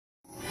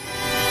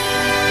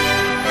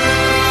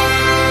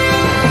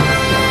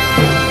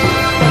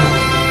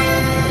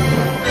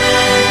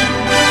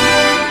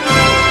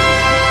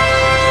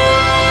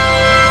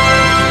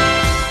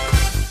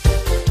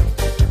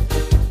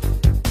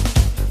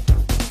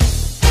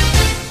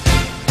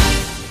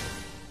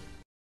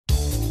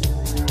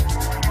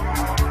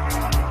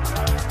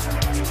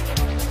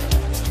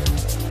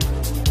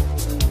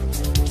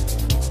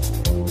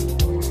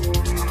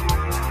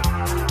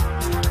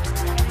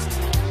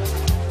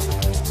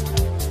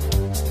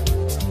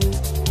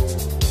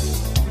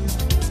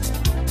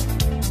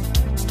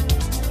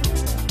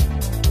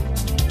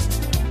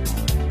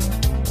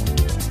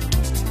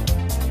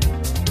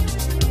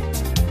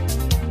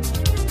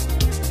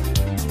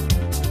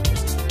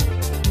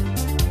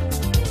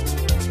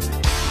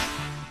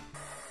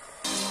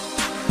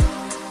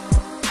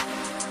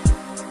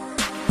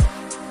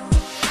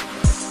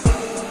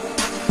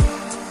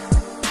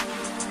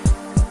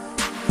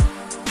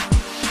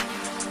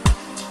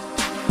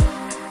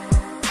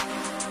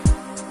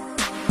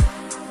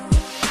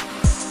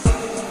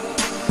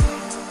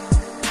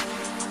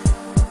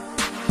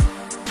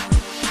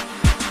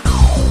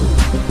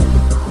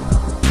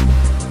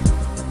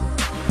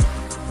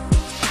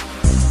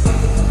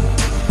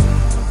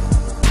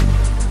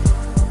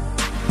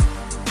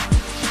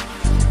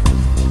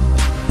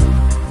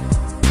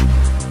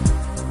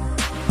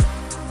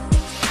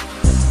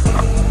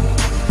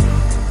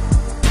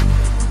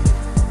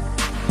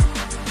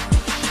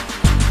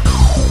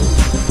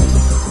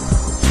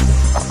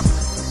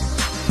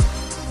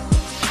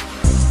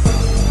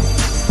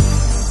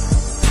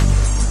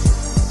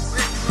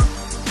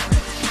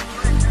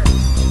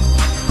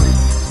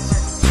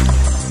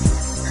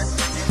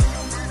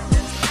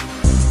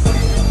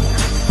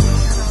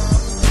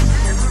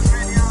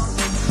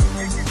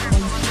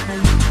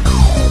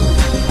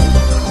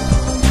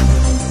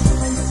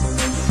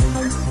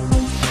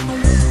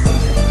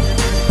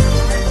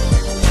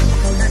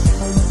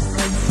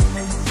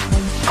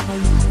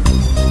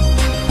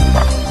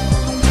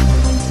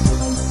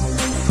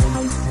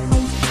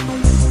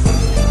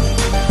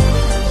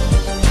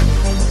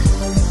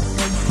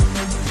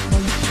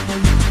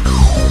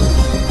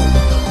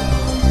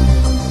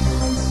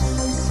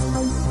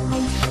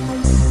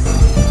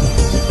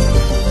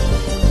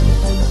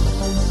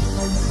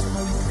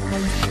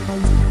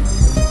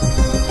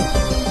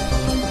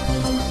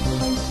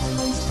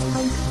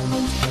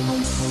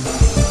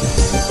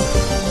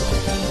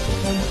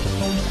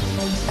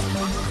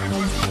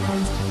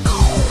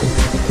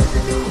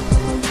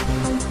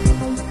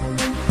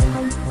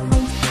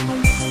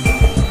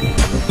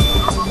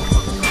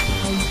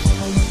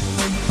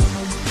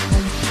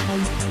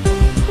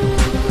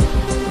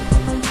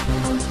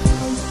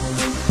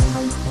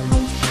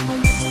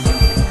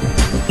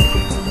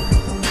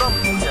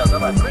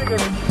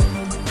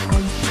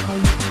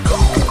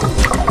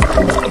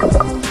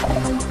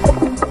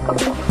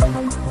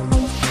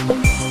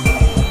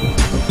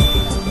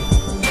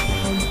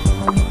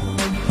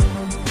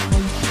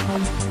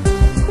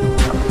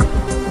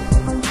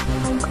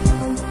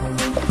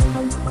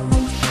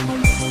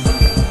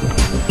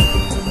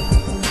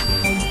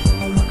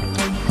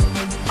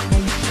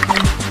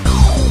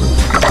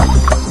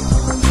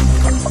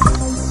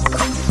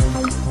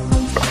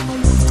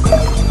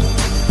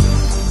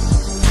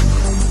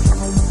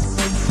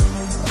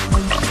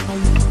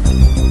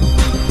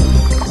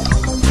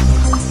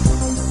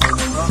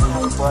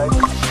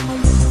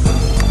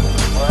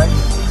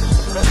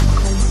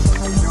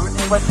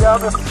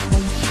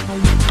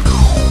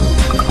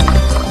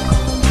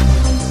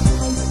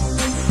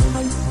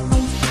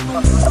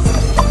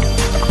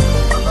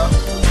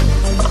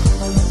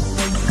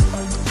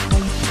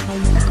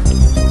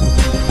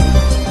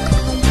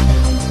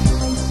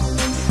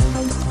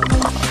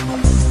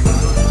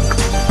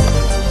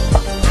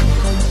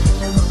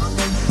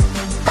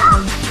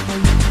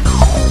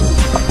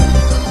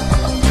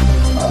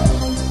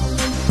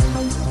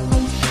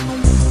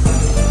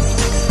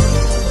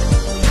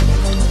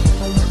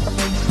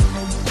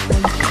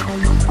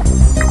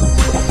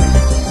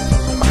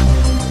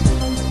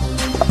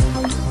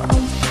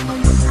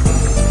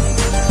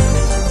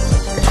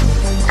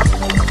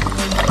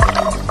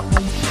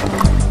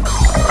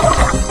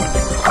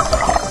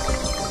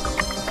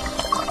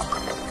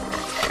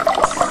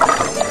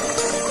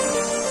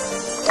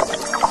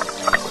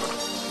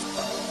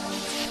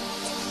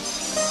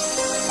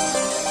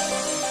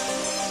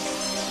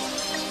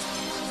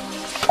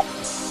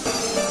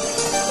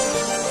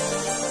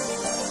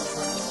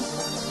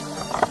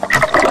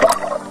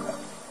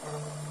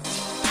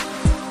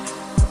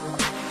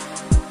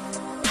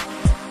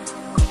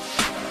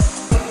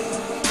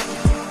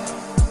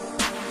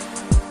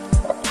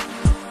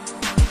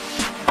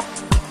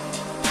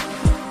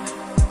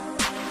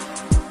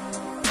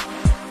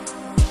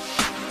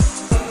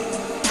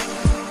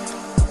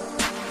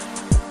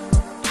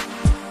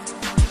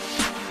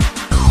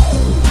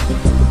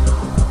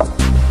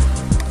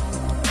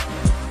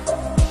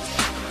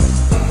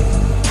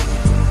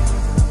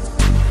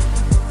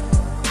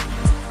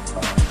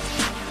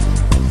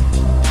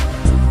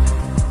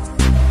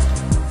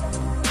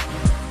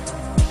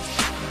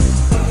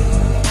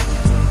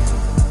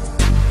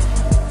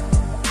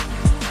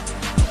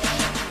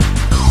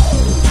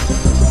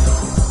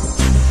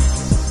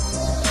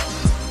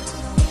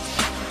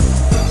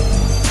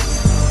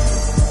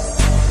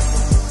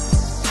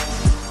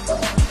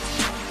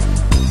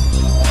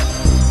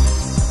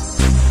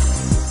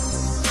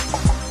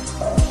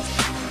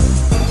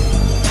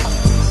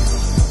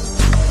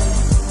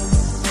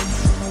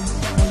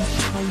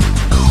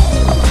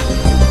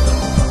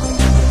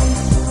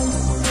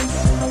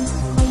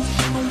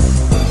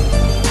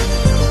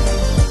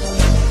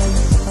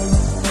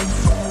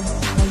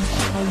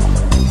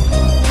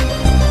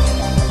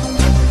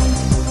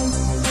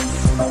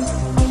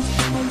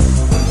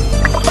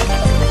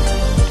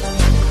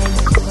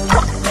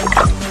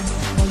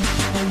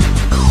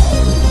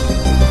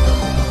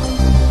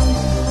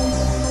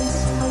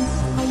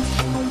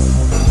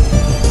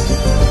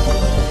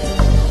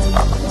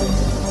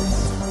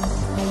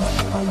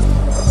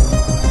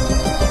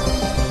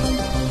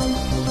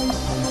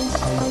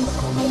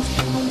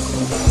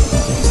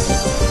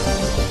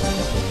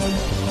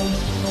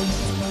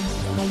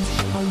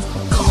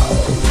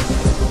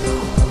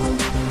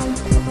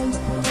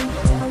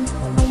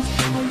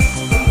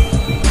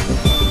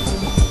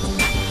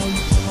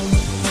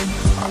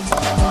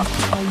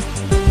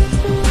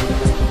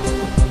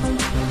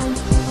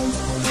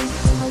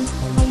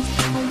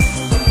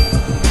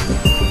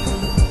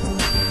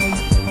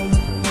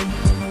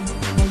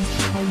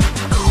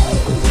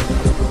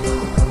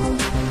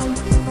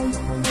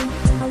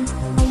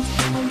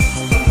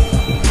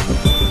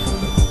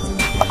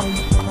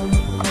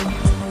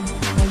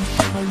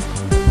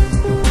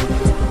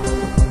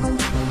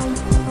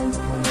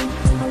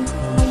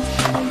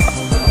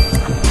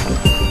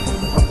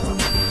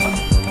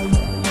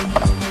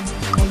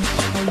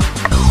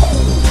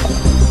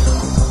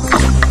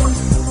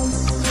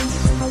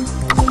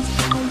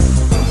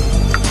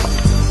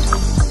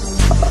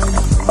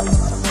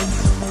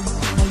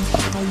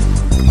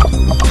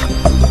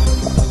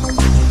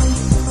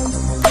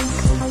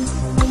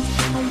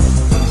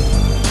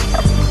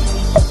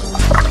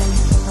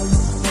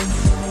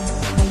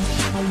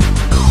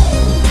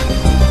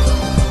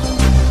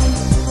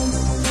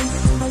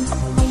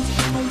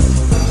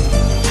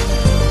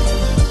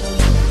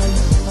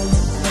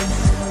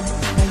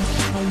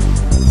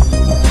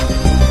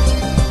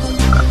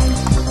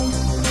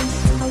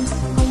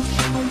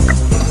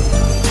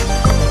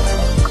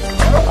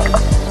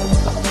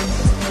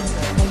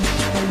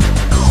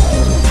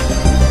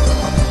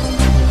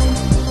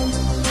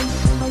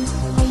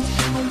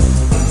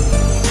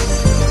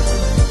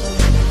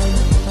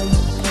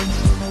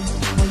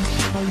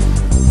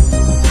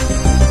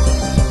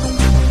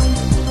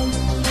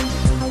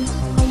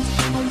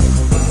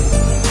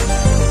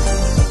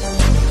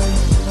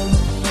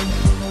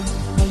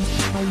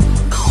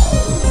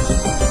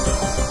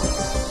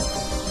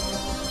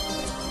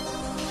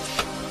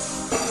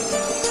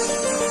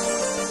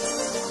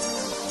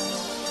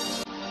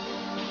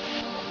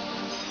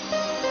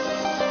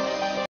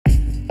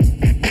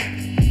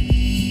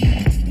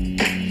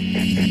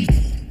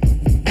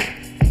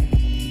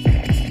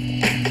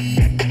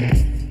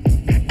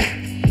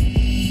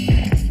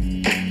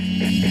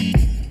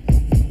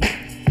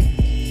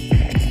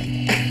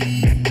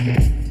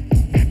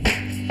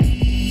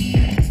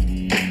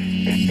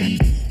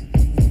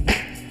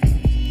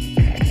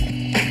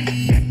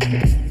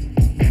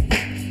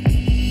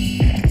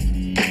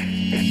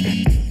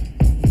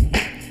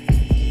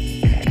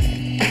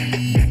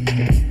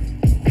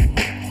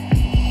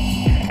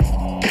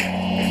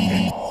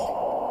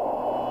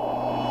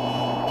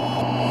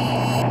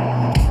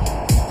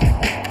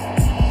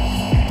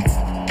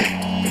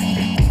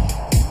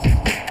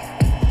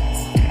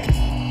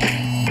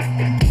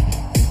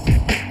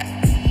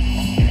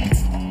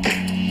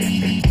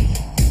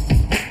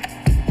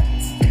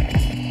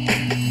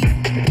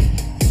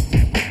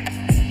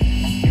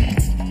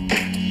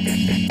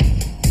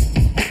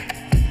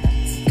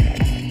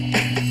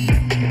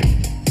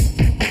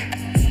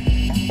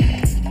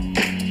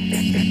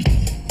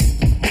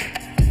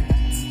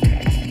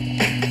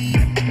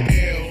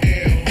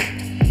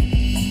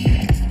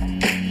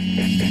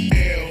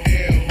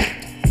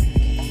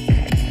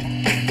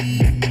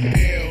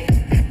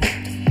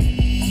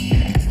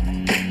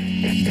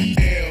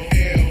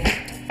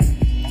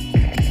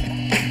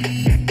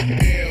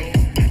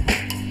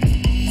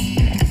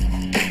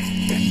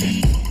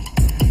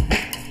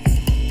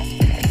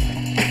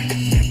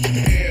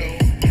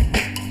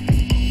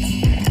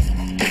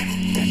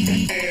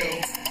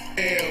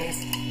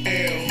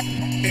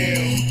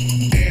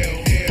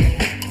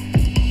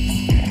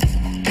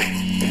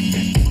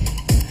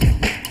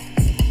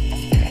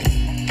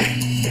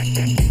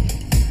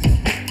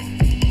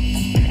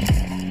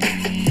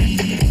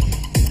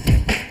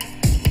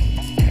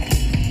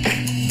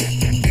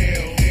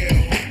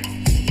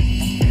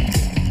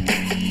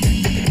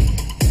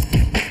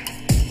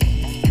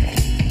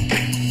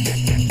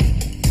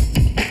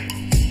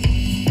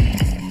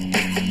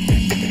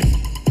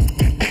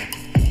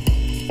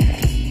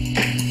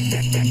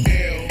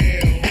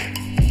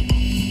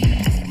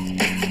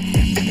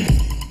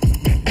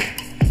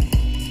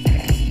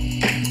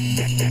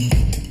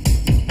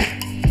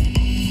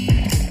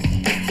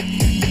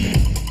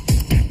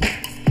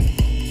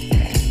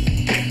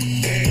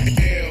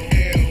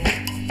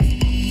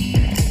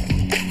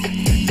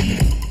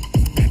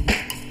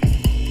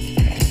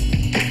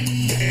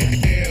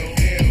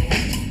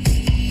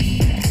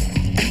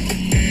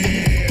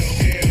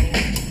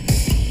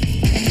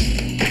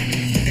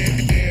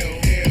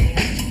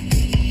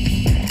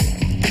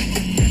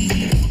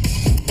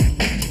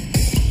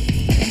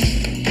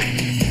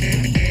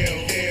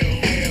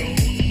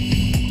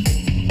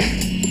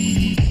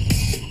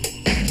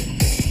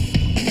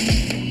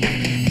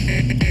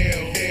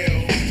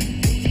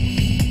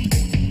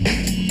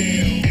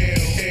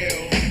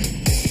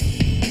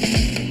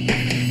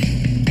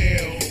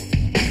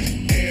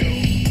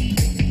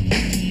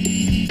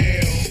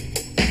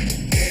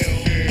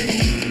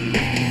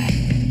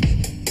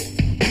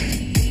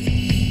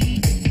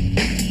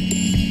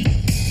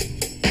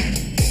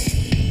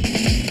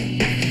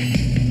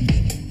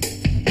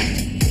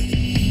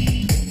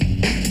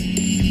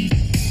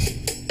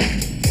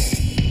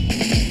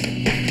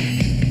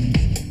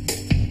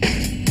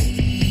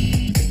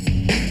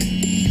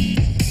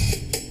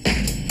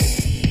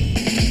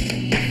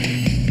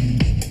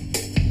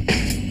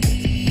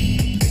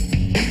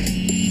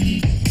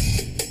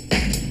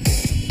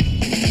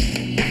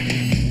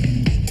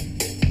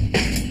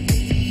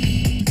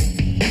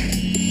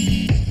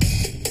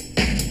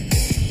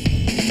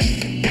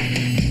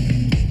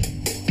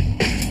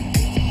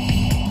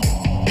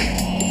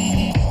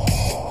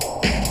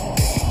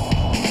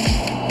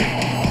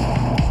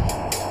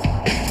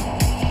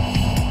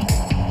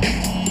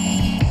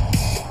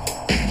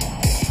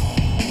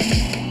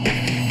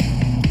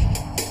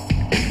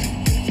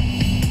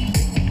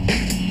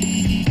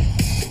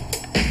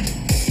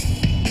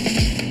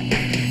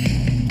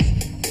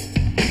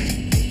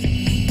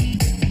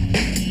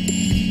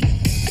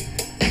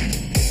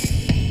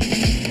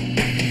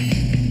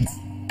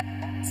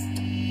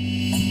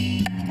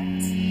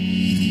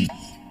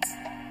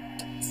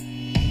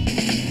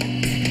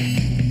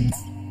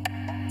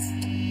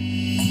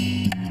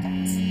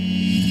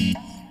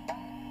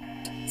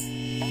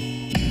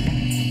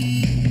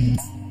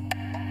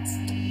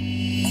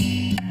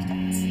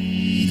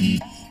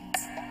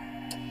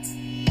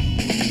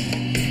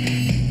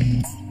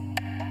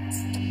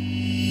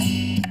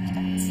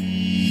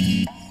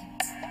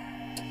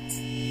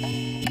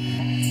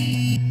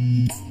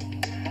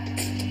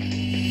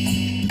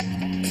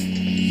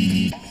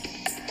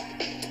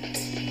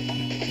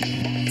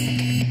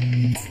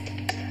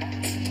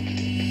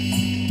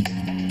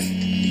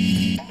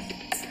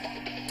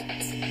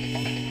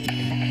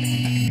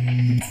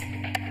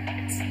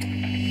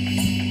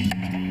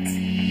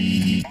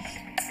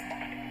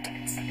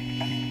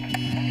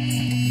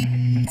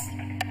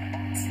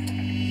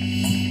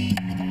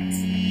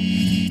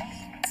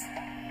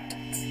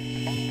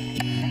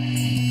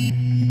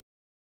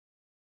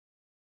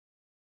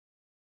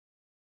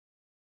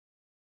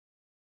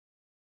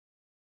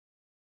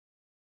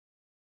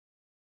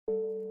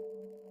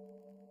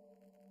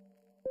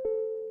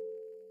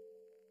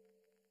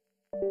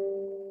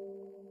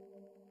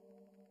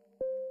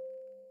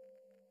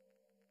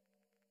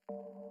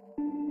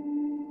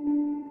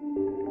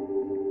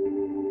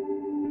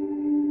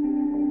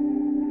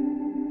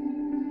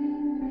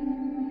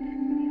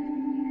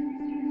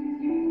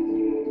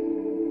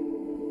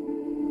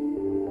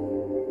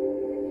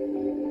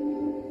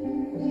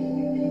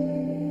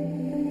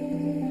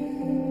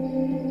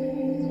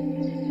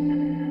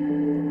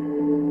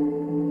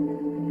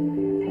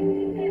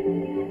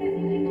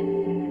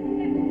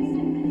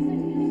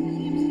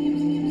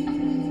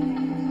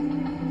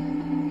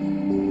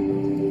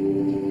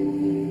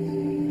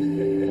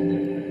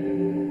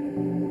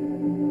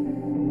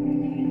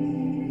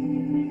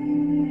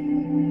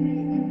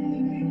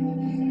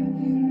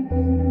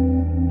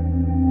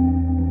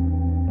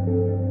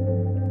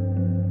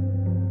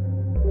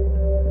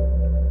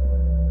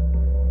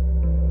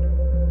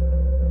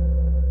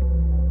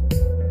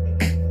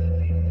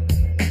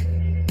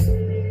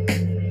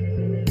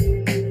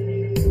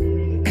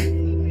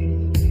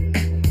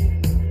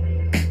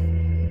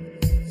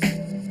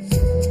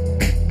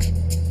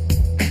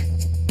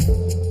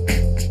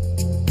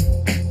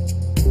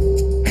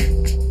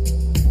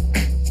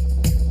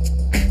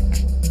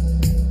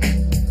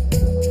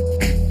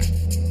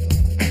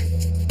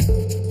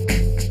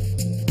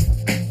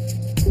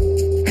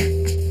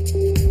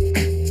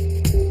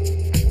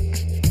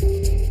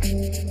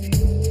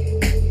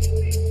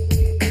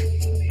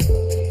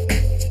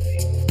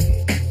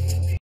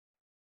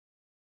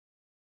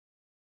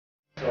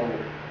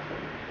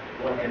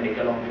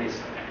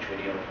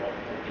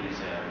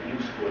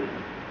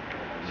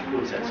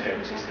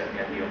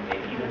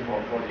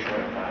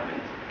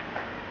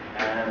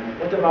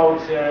What about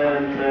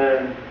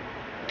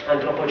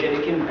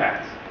anthropogenic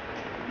impact,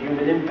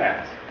 human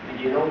impact?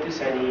 Did you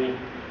notice any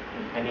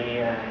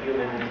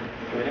human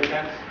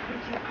impact?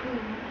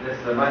 Yes,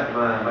 my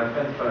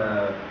friend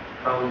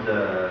found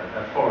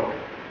a fork,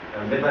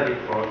 a metallic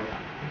fork.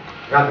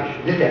 Rubbish,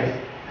 yes.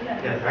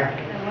 Yes.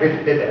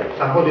 Right? Did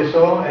somebody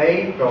saw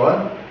a, go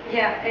on?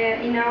 Yeah,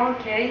 in our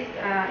case,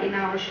 in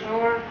our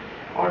shore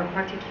or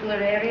particular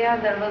area,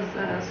 there was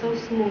so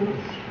smooth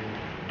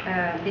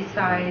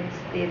besides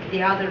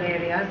the other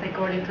areas,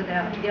 according to the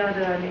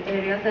other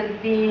areas. And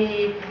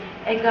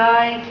a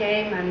guy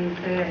came and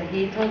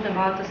he told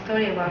about a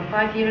story about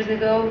 5 years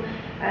ago.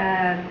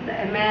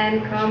 A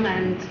man come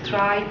and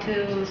try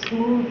to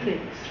smooth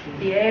it,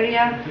 the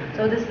area.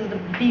 So this is the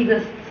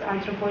biggest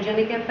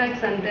anthropogenic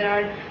effects, and there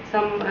are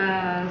some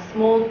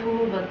small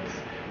pool, but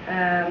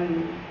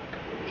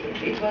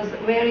it was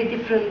very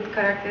different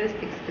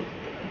characteristics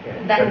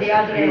than the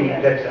other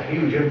areas. That's a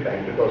huge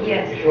impact because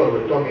the shore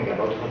we're talking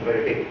about is not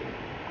very big.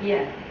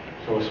 Yeah.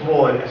 So a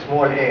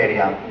small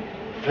area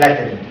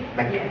flattened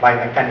by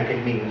mechanical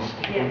means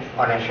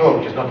on a shore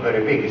which is not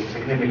very big is a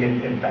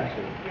significant impact.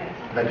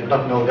 I did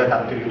not know that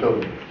until you told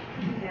me.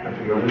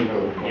 Until you already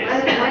told me.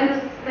 And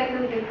the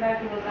second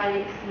impact was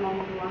I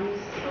smoked once,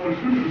 so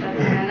that's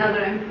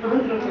another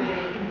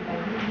anthropogenic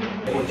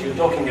impact. What you're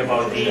talking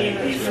about, the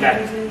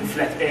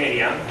flat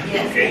area,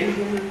 okay,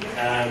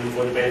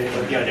 for the benefit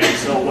of the others.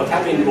 So what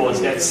happened was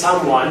that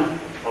someone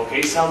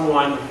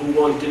who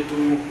wanted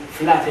to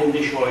flatten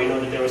the shore,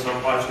 there were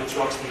some parts with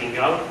rocks sticking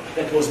out,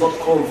 that was not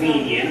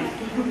convenient,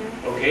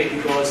 okay,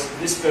 because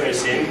this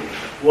person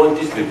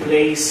wanted to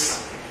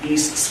place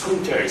these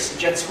scooters,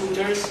 jet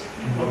scooters,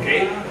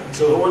 okay,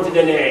 so he wanted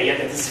an area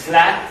that is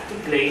flat to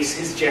place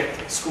his jet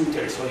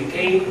scooter. So he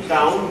came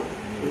down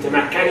with a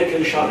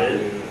mechanical shovel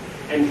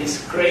and he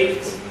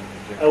scraped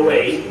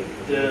away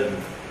the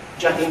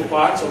jutting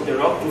parts of the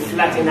rock to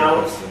flatten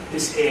out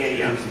this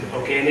area,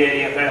 okay, an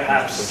area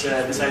perhaps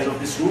the size of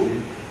this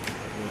room.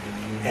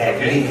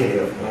 Okay.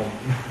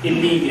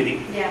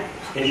 Illegally. Yeah.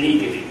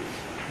 Illegally.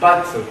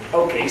 But,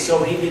 okay,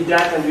 so he did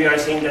that, and we are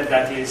saying that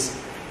that is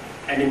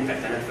an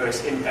impact, an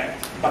adverse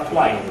impact. But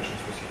why?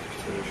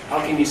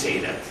 How can you say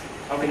that?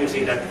 How can you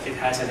say that it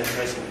has an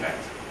adverse impact?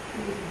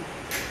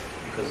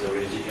 Because the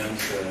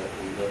resilience is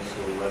not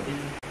so rapid.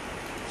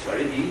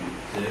 Sorry, the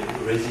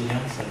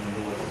resilience, I don't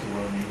know what is the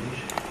word in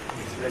English.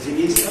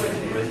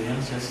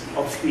 Resilience yes.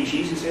 Of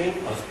species, you say?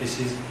 Of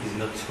species is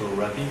not so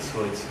rapid,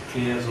 so it's a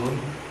clear zone.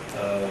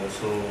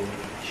 So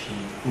she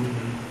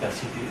couldn't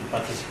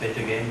participate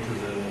again to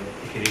the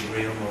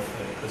equilibrium of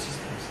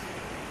ecosystems.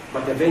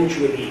 But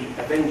eventually,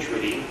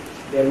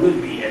 there will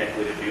be an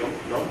equilibrium,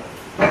 no?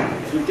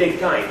 It will take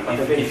time, but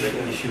eventually.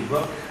 If you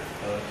broke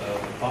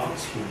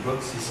parts, you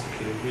broke this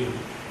equilibrium.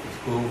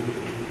 It goes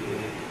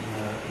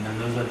in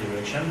another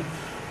direction,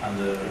 and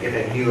get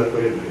a new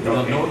equilibrium. We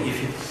don't know if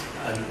it's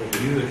a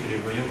new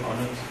equilibrium or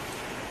not.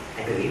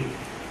 Okay.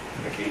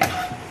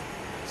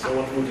 So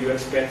what would you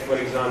expect, for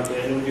example,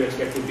 would you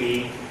expect to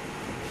be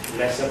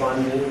less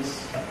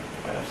abundance,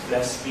 perhaps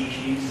less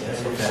species?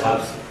 Yes,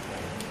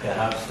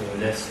 perhaps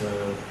less,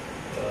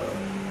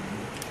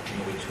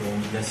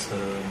 less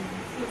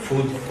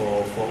food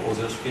for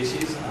other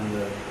species, and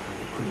it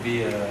could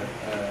be a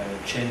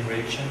chain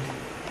reaction.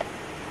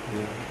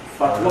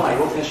 But why?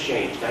 What has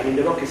changed? I mean,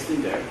 the rock is still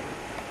there.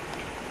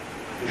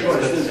 The shore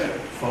is still there.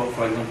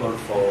 For example,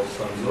 for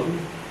some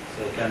zones,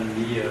 there can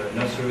be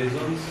nursery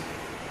zones.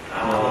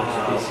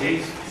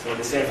 Okay. So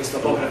the surface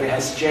topography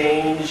has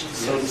changed,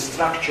 so the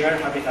structure,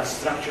 habitat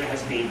structure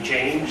has been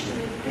changed.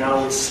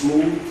 Now it's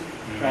smooth.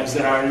 Perhaps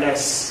there are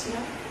less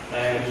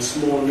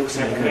small nooks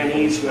and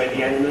crannies where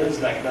the animals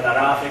like the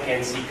Larafe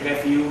can seek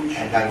refuge.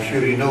 And I'm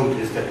sure you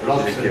noticed that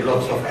lots and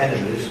lots of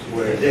animals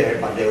were there,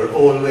 but they were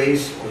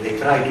always, or they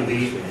try to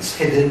be as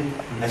hidden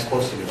as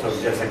possible. So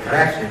if there's a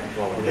crack,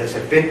 or there's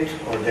a pit,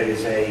 or there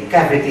is a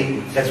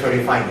cavity, that's where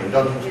you find them.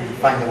 Don't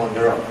find them on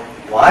the rock.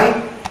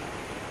 Why?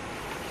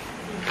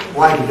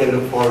 Why do they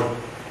look for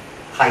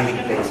hiding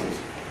places?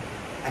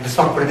 And it's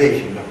not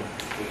predation, no.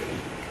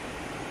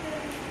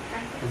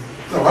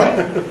 No, what?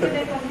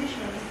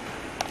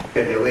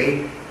 Get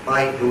away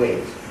by the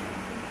waves.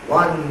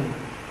 1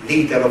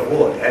 liter of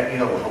water, you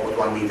know what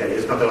 1 liter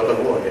is, not a lot of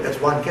water, that's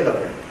 1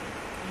 kilogram.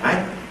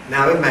 Right?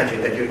 Now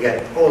imagine that you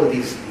get all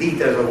these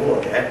liters of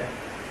water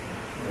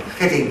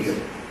hitting you.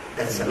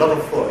 That's a lot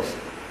of force.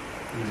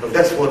 So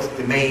that's what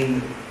the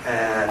main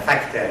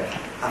factor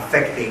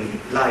affecting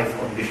life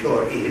on the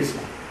shore is.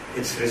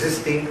 It's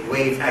resisting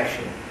wave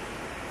action.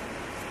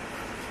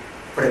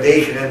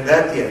 Predation and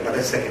that, yeah, but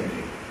that's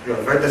secondary.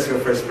 That's your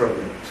first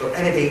problem. So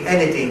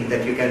anything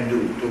that you can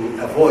do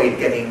to avoid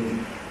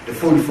getting the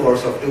full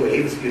force of the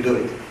waves, you do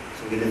it.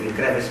 So you live in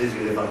crevices,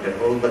 you live under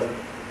hole, but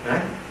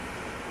right?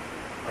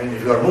 I mean,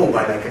 if you are mobile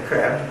like a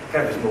crab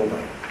is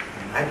mobile.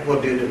 Right?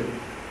 What do?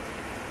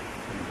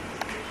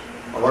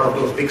 Or one of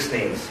those big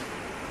snails,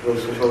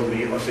 those who told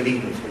me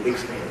ocellations, the big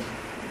snails.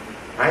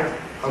 Right?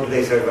 How do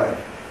they survive?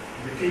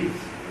 The teeth.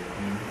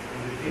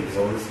 The teeth,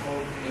 all the small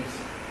teeth.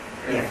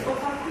 Yeah.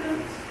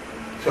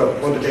 So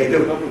what do?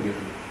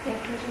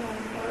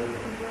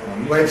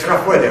 When it's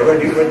rough weather, what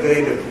do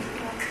they do?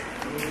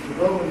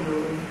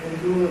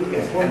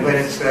 Yes. And when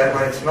it's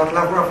not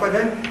rough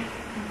weather,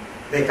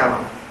 they come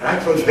out.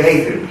 Right? So it's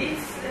behavior.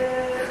 It's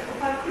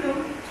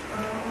operculum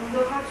on the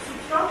rock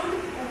substratum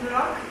on the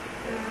rock.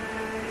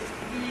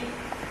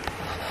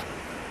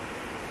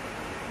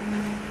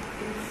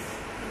 It's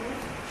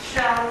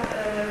shell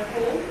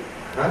hole.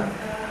 And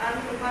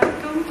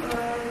operculum.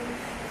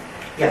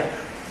 Yeah,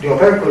 the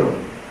operculum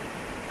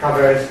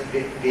covers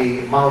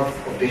the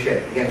mouth of the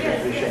shell, the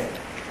entrance of the shell.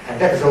 And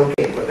that is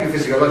okay, but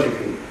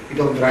physiologically, you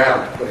don't dry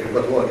out because you've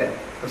got water.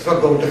 It's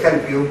not going to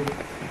help you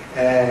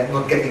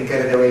not getting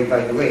carried away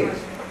by the waves.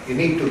 You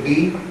need to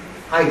be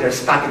either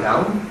stuck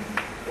down,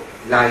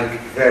 like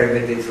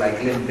vermilids, like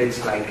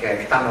limpids, like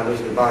ctanalus,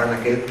 the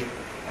barnacle,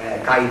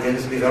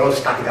 chitons, these are all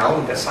stuck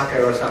down, the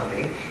sucker or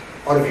something.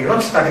 Or if you're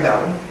not stuck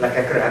down, like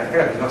a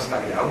crab is not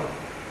stuck down,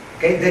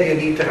 okay, then you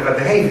need to have a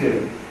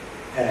behavioral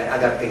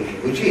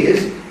adaptation, which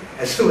is,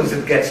 as soon as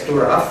it gets too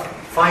rough,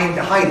 find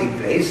a hiding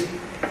place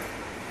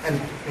and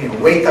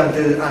wait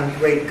until,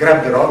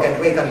 grab the rock and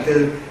wait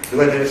until the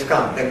weather is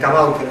calm, then come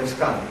out when it's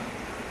calm.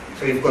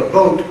 So you've got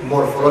both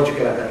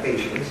morphological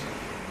adaptations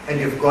and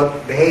you've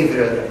got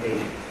behavioral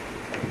adaptations.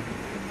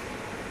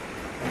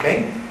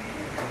 Okay?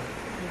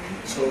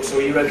 So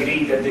you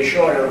agree that the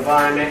shore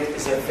environment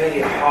is a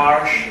very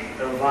harsh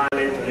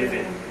environment to live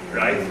in,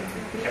 right?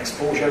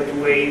 Exposure to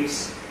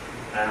waves,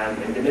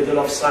 in the middle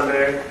of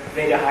summer,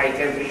 very high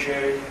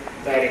temperature,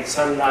 direct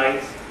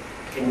sunlight.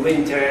 In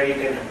winter, you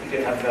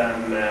can have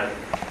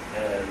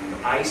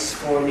ice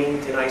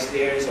forming, thin ice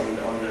layers on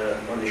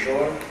the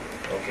shore.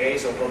 Okay,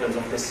 so problems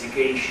of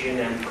desiccation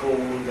and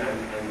cold and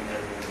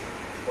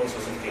all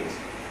sorts of things.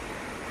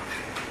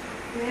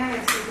 May I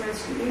ask a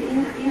question?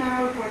 In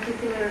our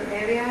particular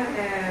area,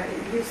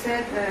 you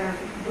said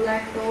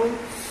black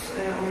dots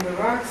on the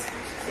rocks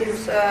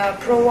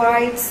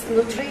provides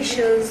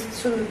nutrients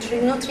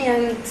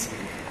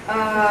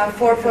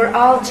for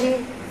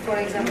algae, for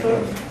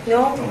example.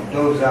 No?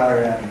 Those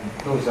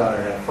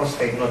are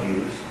phosphate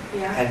nodules,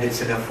 and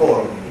it's in a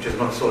form which is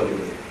not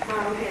soluble.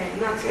 Okay,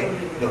 not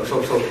soluble. No,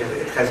 so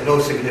it has no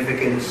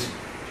significance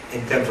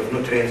in terms of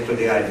nutrients to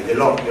the algae. The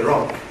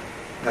rock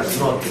does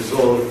not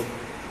dissolve.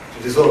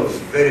 It dissolves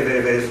very,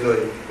 very, very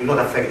slowly. It will not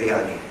affect the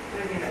algae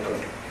at all.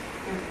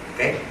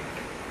 Okay?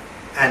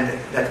 And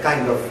that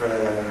kind of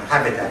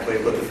habitat where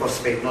you go to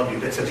phosphate nodule,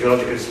 that's a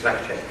geological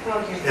structure.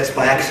 Okay. That's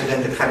by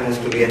accident. It happens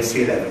to be at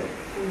sea level.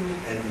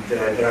 And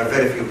there are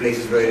very few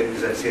places where it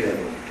is at sea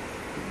level.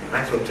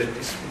 Right? So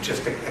it's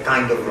just a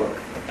kind of rock.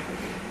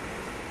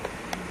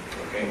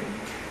 Okay.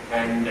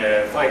 And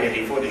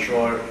finally, for the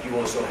shore, you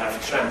also have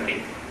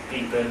trampling.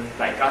 People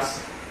like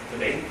us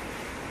today,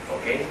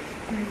 okay,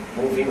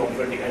 moving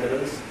over the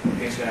animals.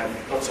 Okay, so you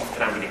have lots of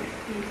trampling.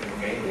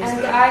 Okay.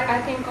 And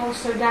I think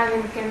also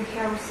diving can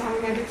have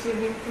some negative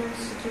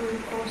influence to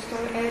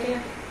coastal area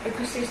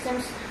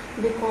ecosystems,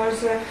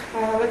 because a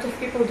lot of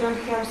people don't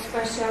have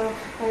special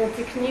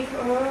technique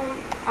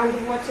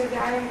underwater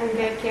diving, and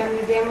they can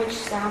damage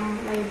some,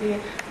 maybe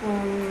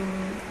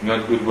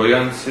not good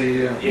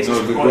buoyancy. Yes,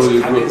 of course,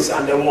 it happens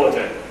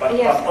underwater, but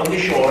on the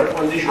shore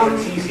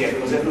it's easier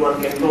because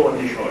everyone can go on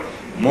the shore.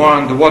 More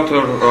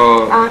underwater.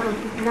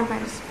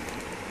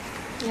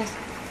 Yes.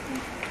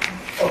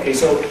 Okay,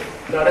 so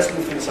now let's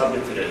move to the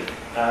subject today.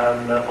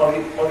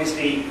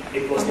 Obviously,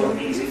 it was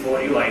not easy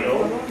for you, I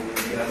know.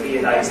 You have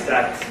realized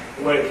that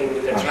working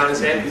with a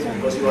transect,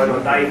 because you are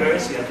not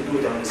divers, you have to do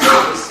it on the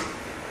surface.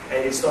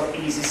 And it's not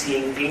easy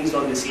seeing things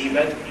on the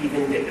seabed,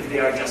 even if they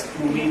are just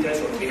 2 meters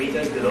or 3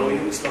 meters below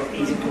you. It's not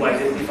easy to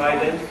identify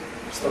them.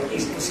 It's not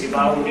easy to see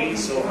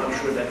boundaries, so I'm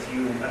sure that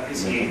you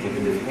appreciate the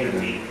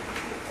difficulty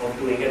of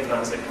doing a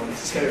transect on the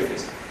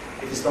surface.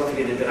 It is not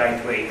really the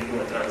right way to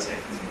do a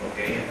transect,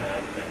 okay?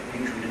 We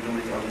usually do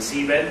it on the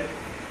seabed,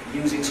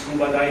 using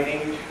scuba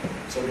diving.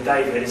 So the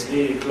diver is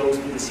really close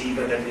to the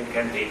seabed and it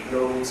can take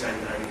notes and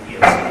see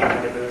the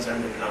animals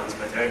and the plants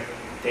better,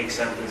 take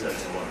samples and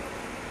so on.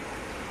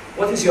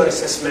 What is your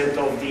assessment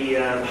of the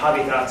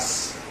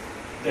habitats,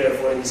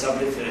 therefore, in the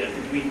subliterature?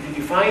 Did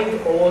you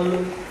find all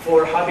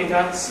 4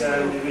 habitats?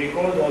 Did you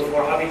record all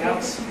 4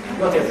 habitats?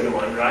 Not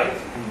everyone, right?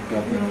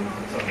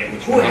 Okay.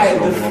 Who had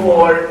the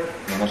 4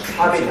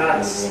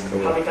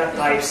 habitat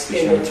types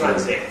in the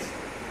transect?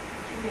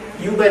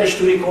 You managed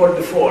to record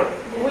the 4.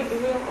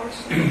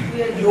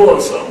 You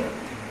also.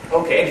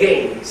 Okay,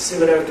 again,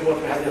 similar to what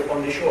we had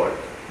on the shore.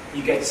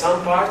 You get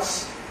some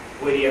parts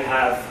where you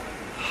have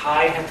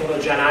high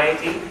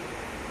heterogeneity,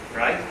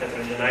 right?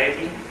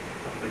 Heterogeneity,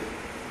 with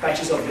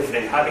patches of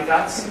different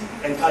habitats,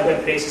 and other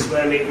places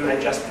where maybe you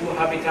had just 2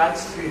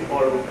 habitats,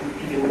 or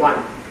even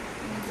 1.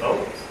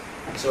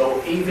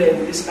 So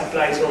even this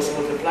applies also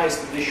what applies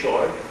to the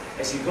shore.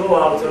 As you go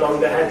out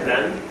along the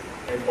headland,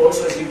 and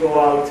also as you go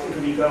out into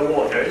deeper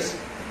waters,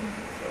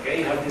 okay,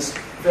 you have this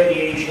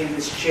variation,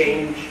 this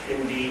change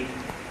in the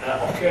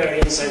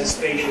occurrence and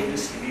spatial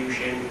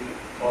distribution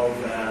of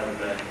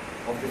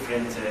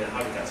different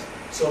habitats.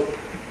 So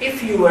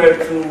if you were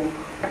to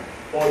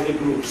all the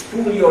groups,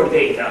 pool your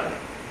data.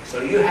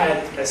 So you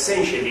had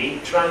essentially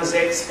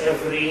transects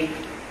every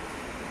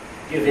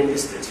given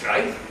distance,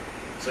 right?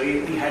 So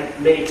we had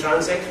many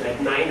transects, we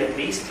had 9 at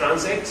least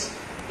transects.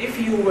 If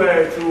you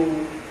were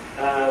to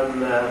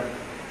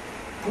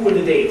pool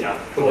the data,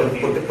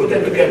 put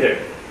them together,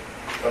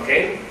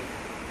 okay?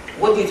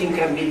 What do you think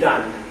can be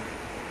done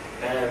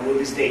with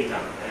this data?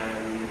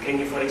 Can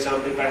you, for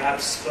example,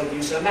 perhaps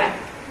produce a map?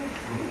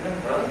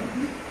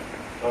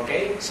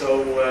 Okay,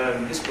 so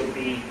this could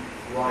be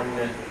one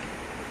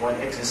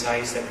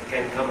exercise that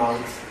can come out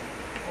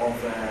of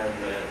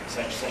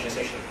such a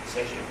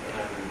session,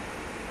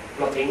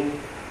 plotting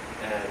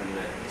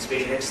the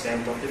spatial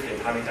extent of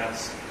different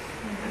habitats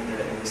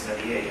in the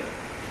study area.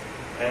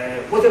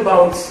 What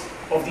about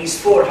of these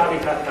 4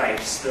 habitat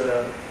types,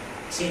 the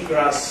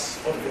seagrass,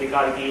 photophilic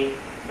algae,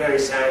 berry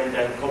sand,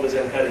 and cobbles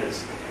and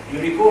pebbles? You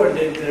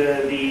recorded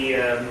the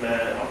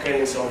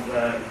occurrence of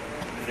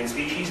different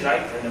species,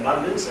 right, and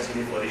abundance, as you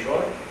did for the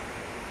shore.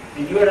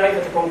 Did you arrive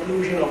at a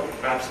conclusion of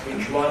perhaps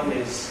which one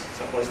is,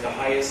 suppose, the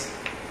highest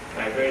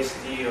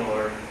diversity,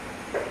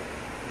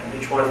 and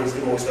which one is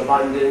the most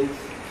abundant?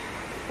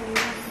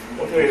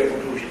 What were your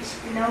conclusions?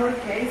 In our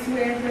case, we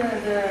had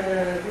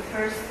the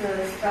first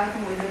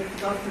stratum with the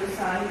Photophyllus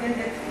algae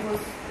that was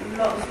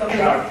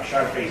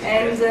sharp face.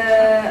 And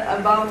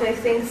about, I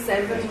think,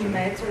 7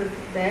 meters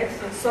depth.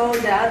 So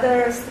the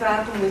other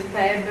stratum with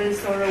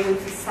pebbles or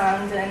with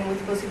sand and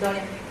with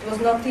Posidonia, it was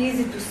not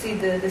easy to see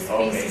the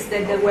species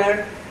that there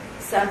were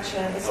such.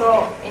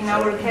 So in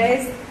our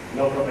case,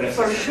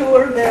 for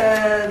sure,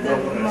 the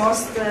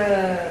most.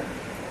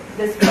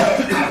 The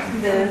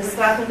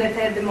stratum that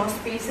had the most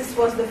species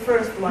was the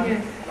first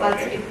one, but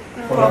it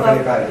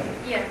probably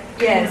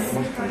yes.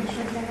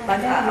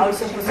 But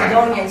also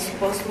Posidonia is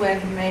supposed to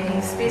have many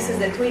species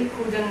that we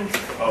couldn't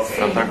see.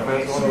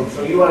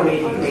 So you are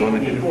making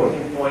the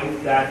important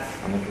point that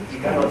you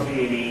cannot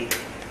really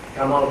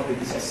come out with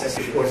this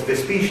assessment. Was the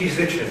species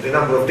richness, the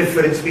number of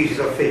different species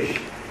of fish,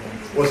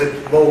 was it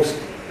most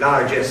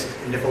largest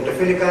in the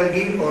photophilic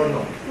algae or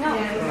not? No.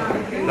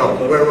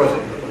 No. Where was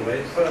it?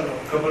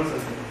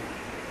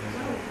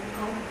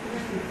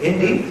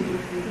 Indeed.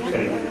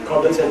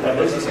 Cobbles and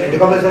pebbles, you In said? the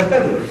cobbles and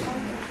pebbles.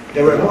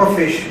 There were more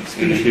fish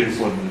species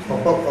on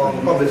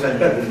cobbles and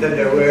pebbles than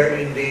there were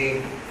in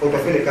the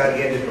photophilic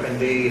algae and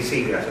the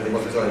seagrass and the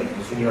Posidonia.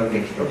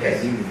 Okay.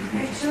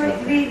 Actually,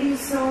 we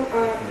saw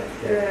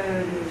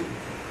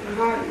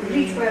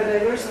rich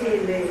biodiversity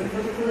in the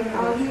photophilic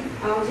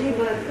algae,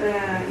 but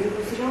in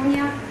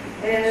Posidonia,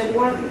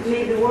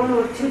 maybe 1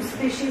 or 2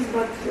 species,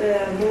 but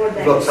more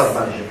than. Lots of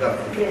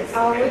abundant. Yes.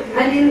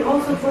 And in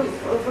also for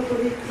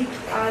photovoltaic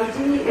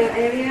algae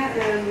area,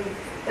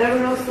 there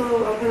were also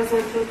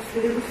parasite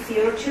sea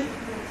urchin.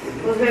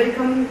 It was very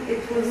common.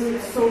 It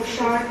wasn't so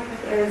sharp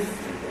as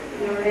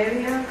your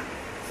area,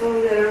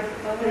 so there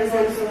are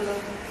presence of.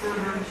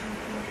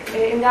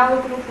 In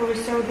our group, we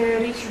saw the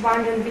rich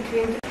abundance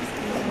between.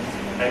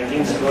 And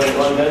things going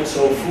on then,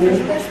 so food,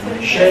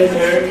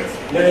 shelter,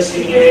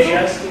 nursery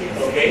areas,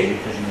 okay?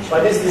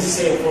 But is this the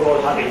same for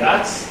all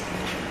habitats?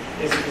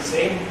 Is it the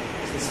same?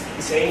 Is this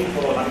the same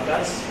for all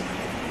habitats?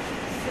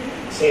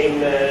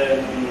 Same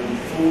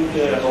food,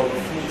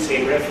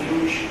 same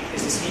refuge?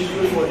 Is this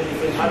equal for the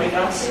different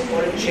habitats,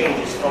 or it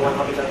changes from one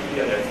habitat to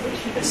the other?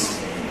 This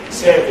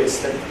service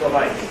that it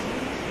provides?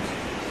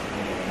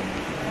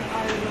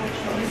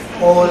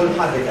 All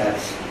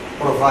habitats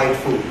provide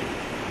food.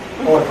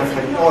 All have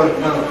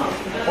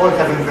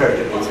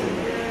invertebrates.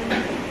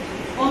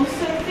 On the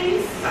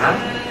surface,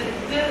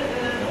 the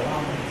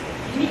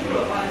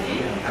microalgae.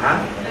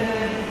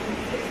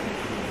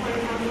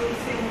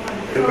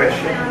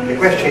 The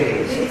question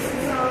is,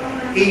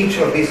 each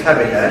of these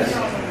habitats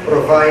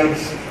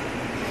provides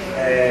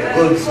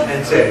goods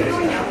and services.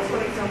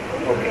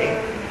 Okay.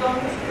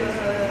 Don't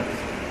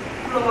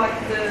provide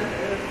the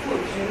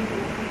food.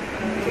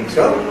 You think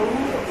so?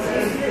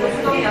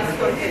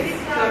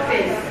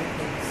 Surface.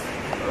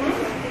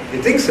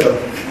 You think so?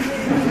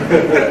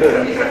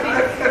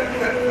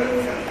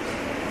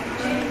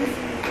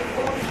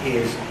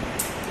 Yes.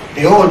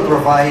 They all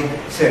provide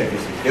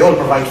services. They all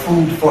provide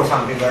food for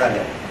something or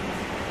other.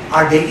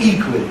 Are they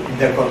equal in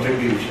their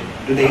contribution?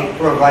 Do they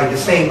provide the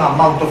same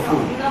amount of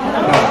food?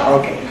 No.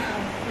 Okay.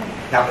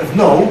 Now, if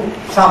no,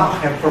 some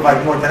have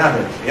provide more than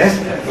others. Yes?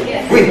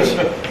 Yes. Which?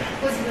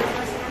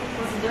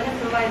 Posidonia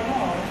provide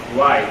more.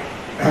 Why?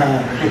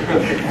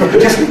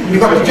 You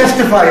got to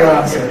justify your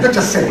answer, not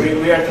just say.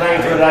 We are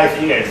trying to arrive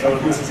here, so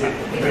this is it.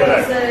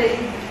 Because it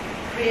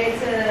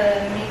creates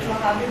a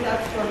microhabitat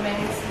for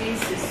many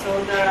species,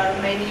 so there are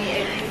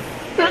many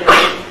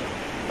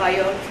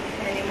biotic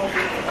animals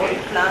or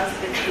plants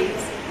that live.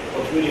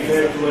 What we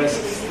refer to as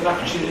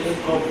structural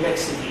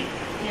complexity.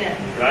 Yeah.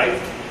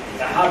 Right?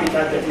 A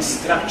habitat that is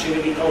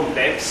structurally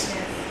complex,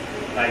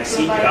 like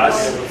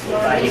seagrass,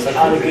 like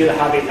algal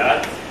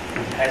habitat,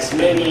 has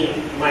many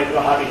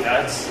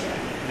microhabitats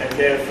and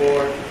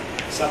therefore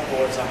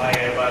supports a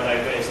higher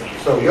biodiversity.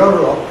 So your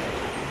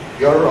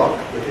rock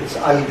with its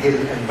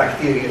algal and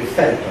bacterial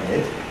felt on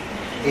it,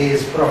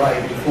 is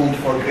providing food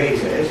for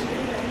grazers.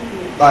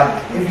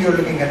 But if you're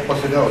looking at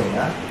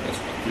Posidonia,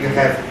 you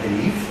have the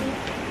leaf,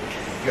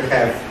 you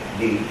have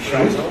the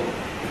shoot,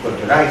 you've got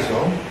the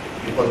rhizome,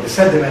 you've got the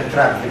sediment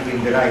trap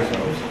between the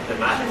rhizomes. The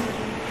mat.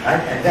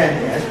 Right? And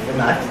then, yes, the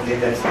mat,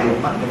 that's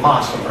the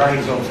mass of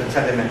rhizomes and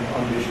sediment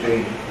on which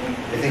the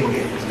thing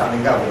is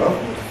coming out of.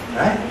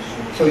 Right?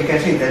 So you can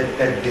see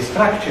that the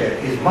structure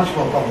is much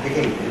more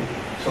complicated.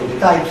 So the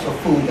types of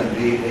food and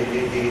the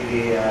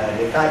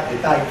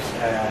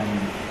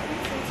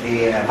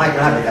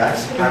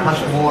microhabitats are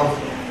much more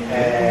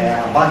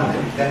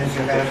abundant than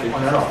you have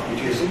on a rock,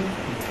 which is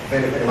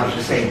very, very much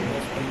the same.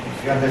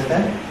 You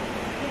understand?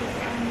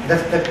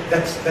 That's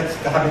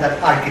the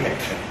habitat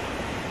architecture.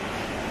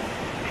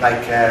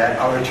 Like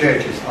our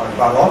churches are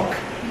baroque,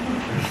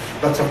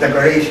 lots of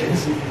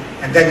decorations,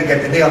 and then you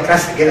get the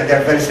neoclassical, and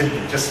they're very simple,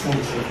 just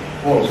smooth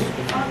walls.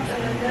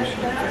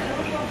 There are a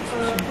lot of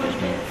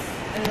projects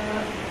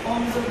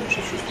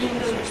in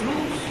the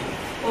rules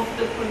of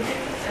the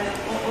project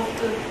of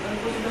the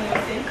Posidonia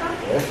Senka,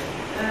 Yes.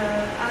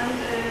 and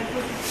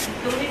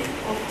the list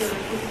of the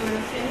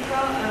Posidonia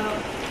Senka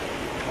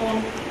on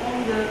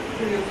the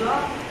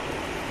periode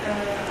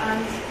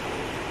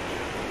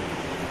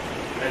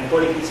And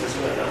politics as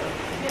well, huh?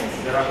 yes.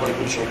 There are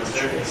politics on the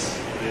surface.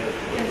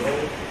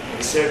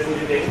 The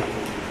circulate,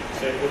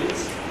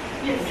 circulates.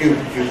 Yes.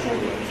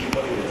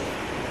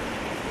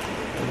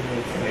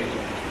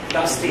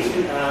 Last thing,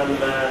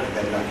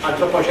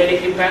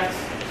 anthropogenic impact.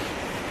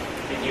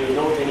 Did you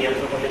note any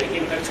anthropogenic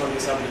impacts on the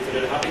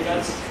sublittoral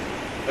habitats?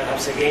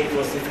 Perhaps again it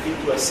was difficult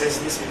to assess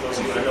this because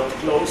you are not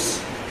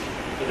close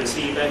to the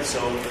seabed,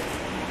 so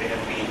they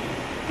have been.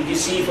 Did you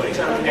see, for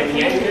example,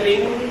 any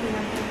anchoring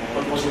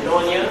on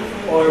Posidonia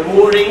or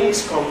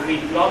moorings,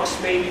 concrete blocks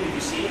maybe? Did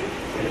you see?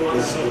 Anyone?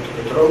 Did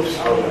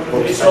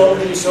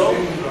you saw?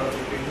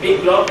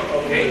 Big block?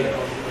 Okay.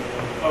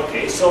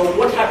 Okay, so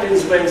what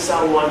happens when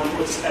someone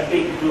puts a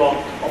big block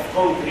of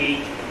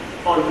concrete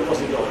on the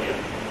Posidonia?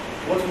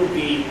 What would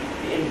be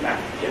the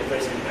impact, the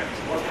adverse impact?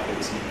 What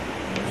happens?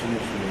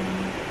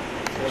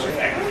 No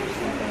effect.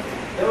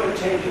 There were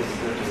changes,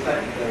 just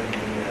like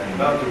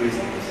boundaries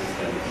in the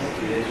system.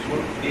 It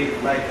would be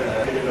like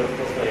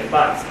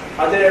But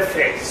other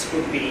effects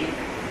could be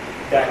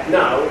that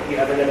now you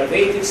have an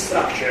elevated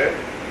structure,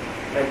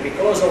 and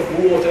because of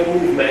water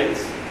movement,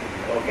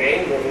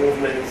 okay, water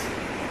movement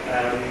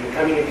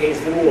coming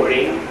against the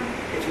mooring,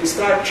 it will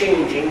start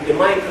changing the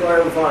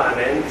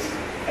microenvironment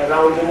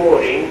around the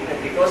mooring,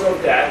 and because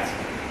of that,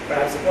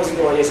 perhaps the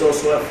Posidonia is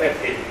also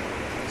affected.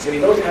 So you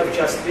don't have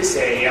just this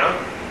area,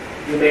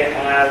 you may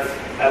have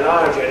a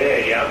larger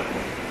area,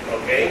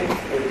 okay,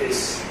 with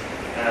this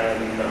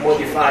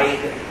modified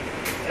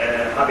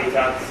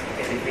habitat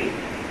in between.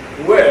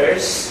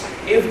 Whereas,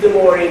 if the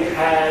mooring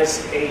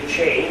has a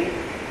chain,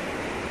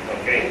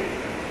 okay,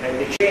 and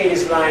the chain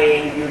is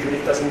lying, usually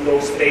it doesn't go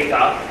straight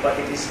up, but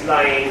it is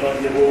lying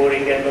on the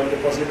mooring and on the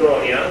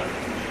Posidonia.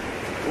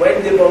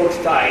 When the boat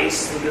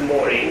ties to the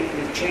mooring,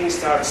 the chain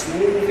starts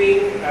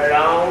moving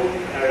around,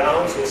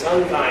 so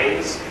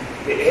sometimes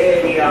the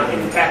area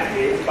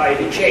impacted by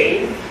the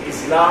chain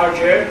is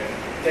larger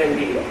than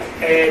the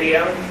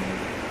area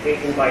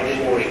taken by the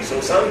mooring.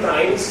 So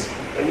sometimes,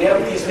 when you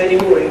have these many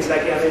moorings,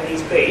 like you have in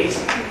these bays,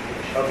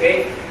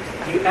 okay,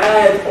 you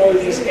add all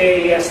these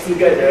areas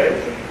together,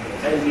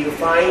 and you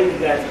find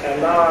that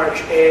a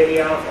large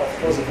area of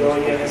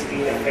Posidonia has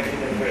been affected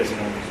adversely,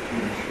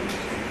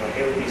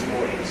 okay, with these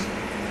moorings.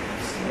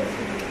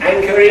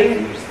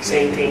 Anchoring,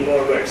 same thing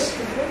or worse.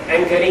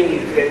 Anchoring, you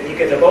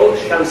get a boat,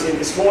 comes in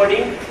this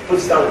morning,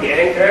 puts down the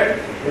anchor,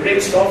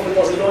 rips off the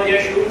Posidonia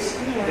shoots,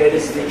 there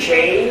is the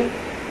chain,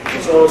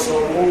 it's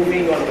also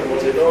moving on the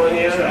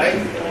Posidonia, right?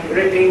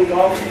 Ripping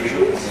off the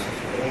shoots.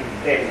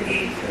 Then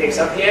he takes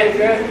up the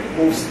anchor,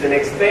 moves to the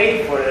next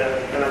bay for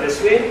another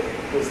swim,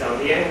 puts down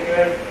the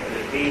anchor,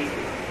 repeat,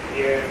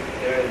 here,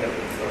 there, and there.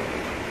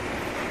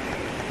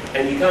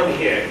 And you come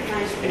here,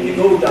 and you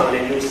go down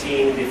and you're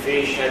seeing the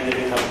fish and the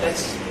income.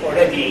 That's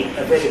already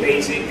a very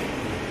basic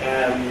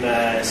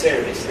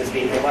service that's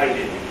being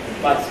provided.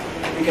 But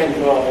we can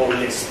draw a whole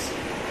list.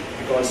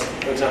 Because,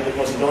 for example,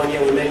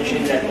 Posidonia, we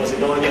mentioned that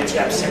Posidonia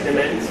traps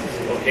sediment,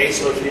 okay,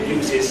 so it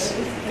reduces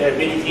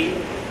turbidity,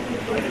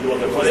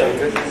 water column.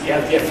 You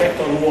have the effect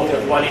on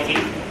water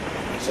quality.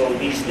 So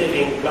these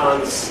living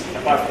plants,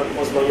 apart from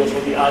Posidonia, so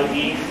the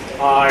algae,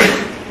 are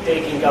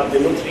taking up the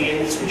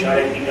nutrients which are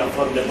ending up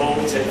from the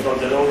bones and from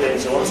the road and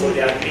so on, so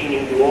they are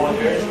cleaning the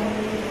waters.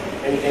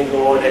 And you can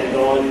go on and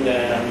on,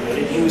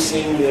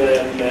 reducing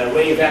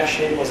wave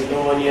action,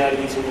 Posidonia,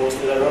 reducing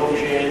coastal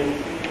erosion.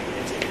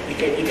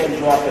 You can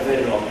draw up a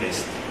very long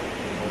list.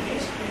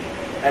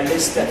 A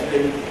list that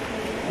will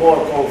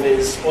more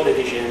convince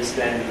politicians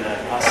than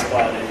us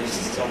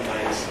biologists,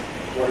 sometimes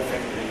more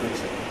effective in doing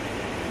so.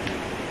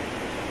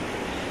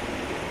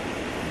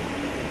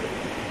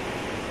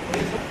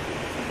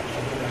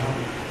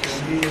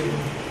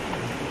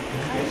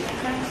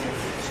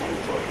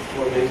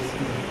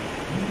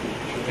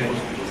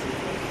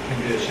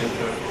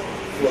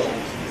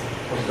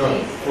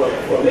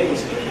 For many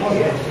species. Oh,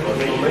 yes. For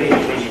many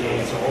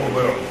It's a whole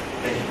world.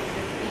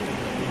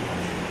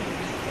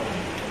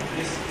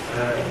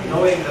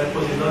 Knowing that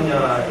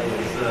Posidonia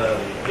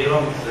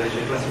belongs as a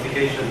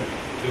classification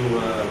to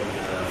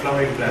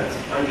flowering plants.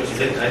 I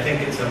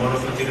think it's a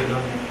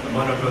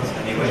monoclots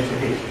anyway.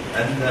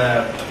 And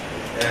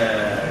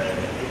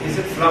is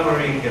it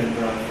flowering and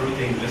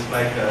fruiting just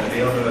like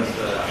the others?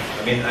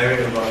 I mean, I read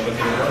about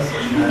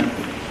Posidonia.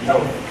 No,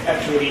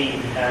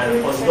 actually,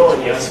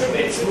 Posidonia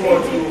it's more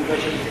to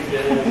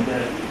vegetative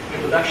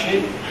reproduction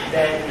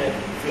than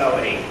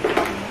flowering.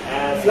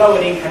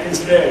 Flowering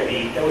happens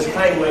rarely. There was a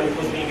time when it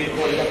was being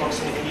recorded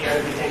approximately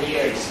every 10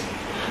 years.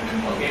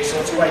 Okay, so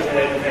it's quite an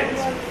event.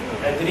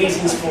 And the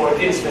reasons for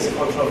this was a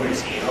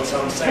controversy. You know,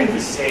 some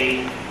scientists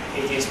say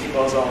it is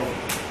because of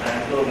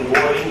global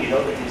warming, you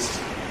know, that is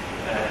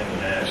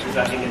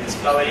resulting in this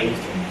flowering.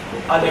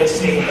 Others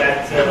say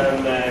that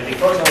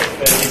because of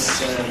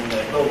this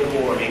global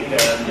warming,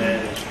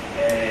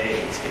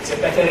 it's a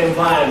better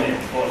environment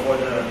for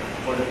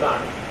the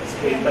plant. It's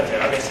doing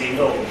better. Others say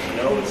no, you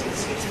know,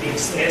 it's being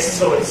stressed,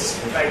 so it's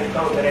trying to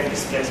counteract the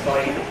stress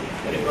by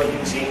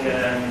reproducing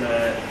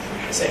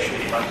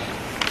sexually.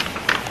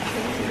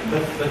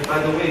 But by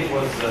the way, it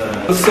was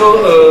also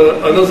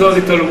another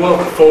little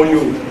work for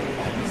you,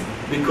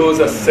 because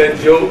as said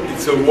Joe,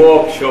 it's a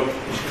workshop.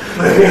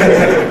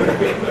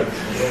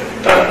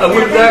 I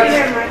would like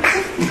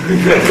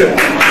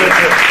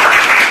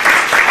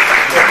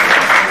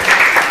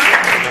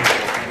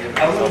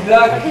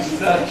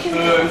that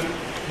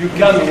you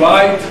can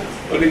write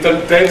a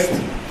little text,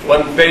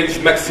 1 page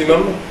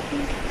maximum,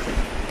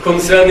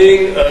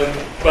 concerning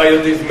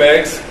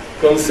BioDivMeX,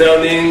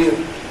 concerning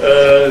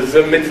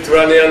the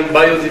Mediterranean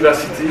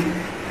biodiversity,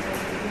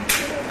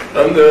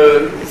 and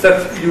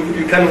that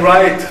you can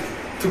write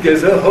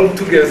together, all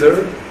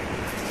together,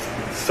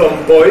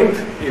 some point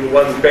in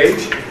 1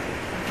 page.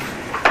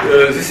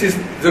 This is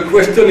the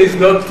question is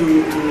not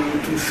to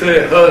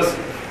say to us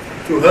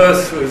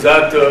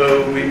that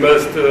we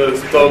must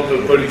stop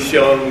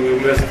pollution, we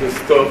must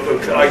stop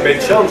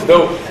climate change.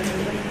 No,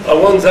 I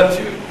want that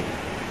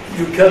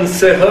you can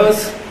say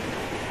us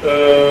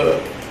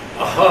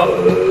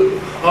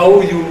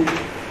how you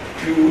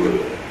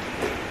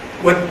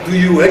what do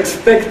you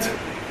expect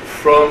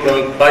from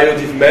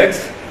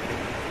BioDivMeX?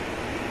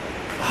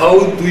 How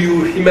do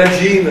you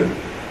imagine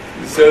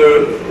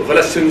the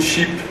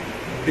relationship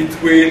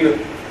between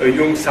a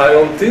young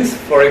scientist,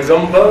 for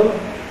example?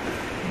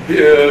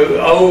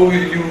 How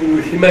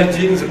you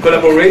imagine the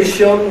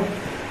collaboration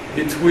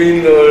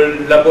between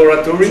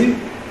laboratory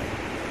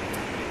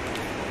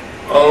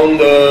and,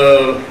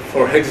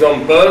 for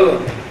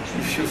example,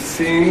 if you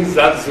think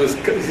that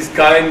this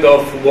kind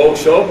of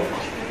workshop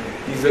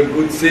is a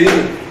good thing,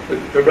 but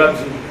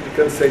perhaps you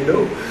can say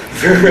no.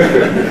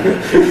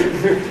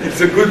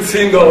 It's a good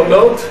thing or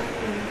not.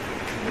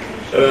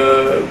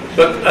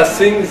 But I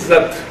think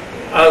that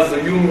as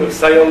a young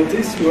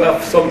scientist, you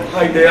have some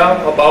idea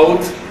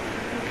about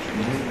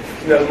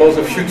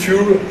the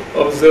future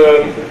of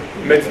the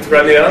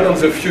Mediterranean and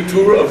the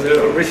future of the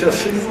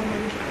researches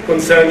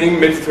concerning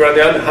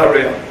Mediterranean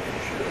area.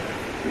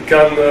 You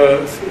can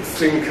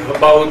think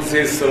about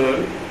this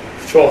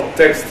short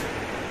text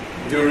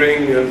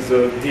during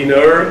the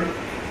dinner,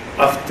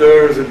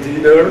 after the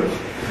dinner,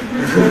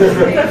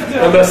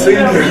 and I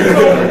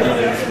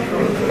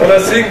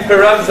think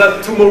perhaps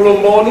that tomorrow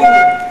morning,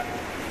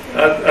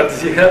 at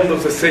the end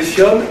of the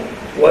session,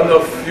 one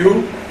of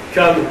you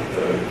can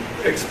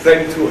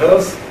explain to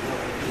us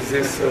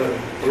this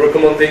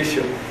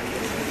recommendation.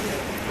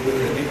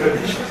 Can be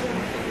published.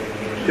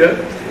 Yeah?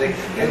 They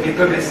can be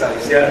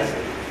publicized. Yes.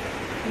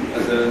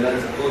 As a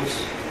quotes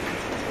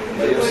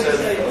by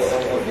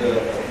yourself of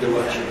the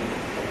workshop.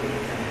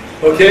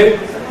 Okay?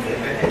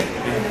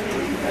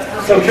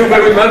 Thank you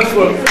very much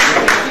for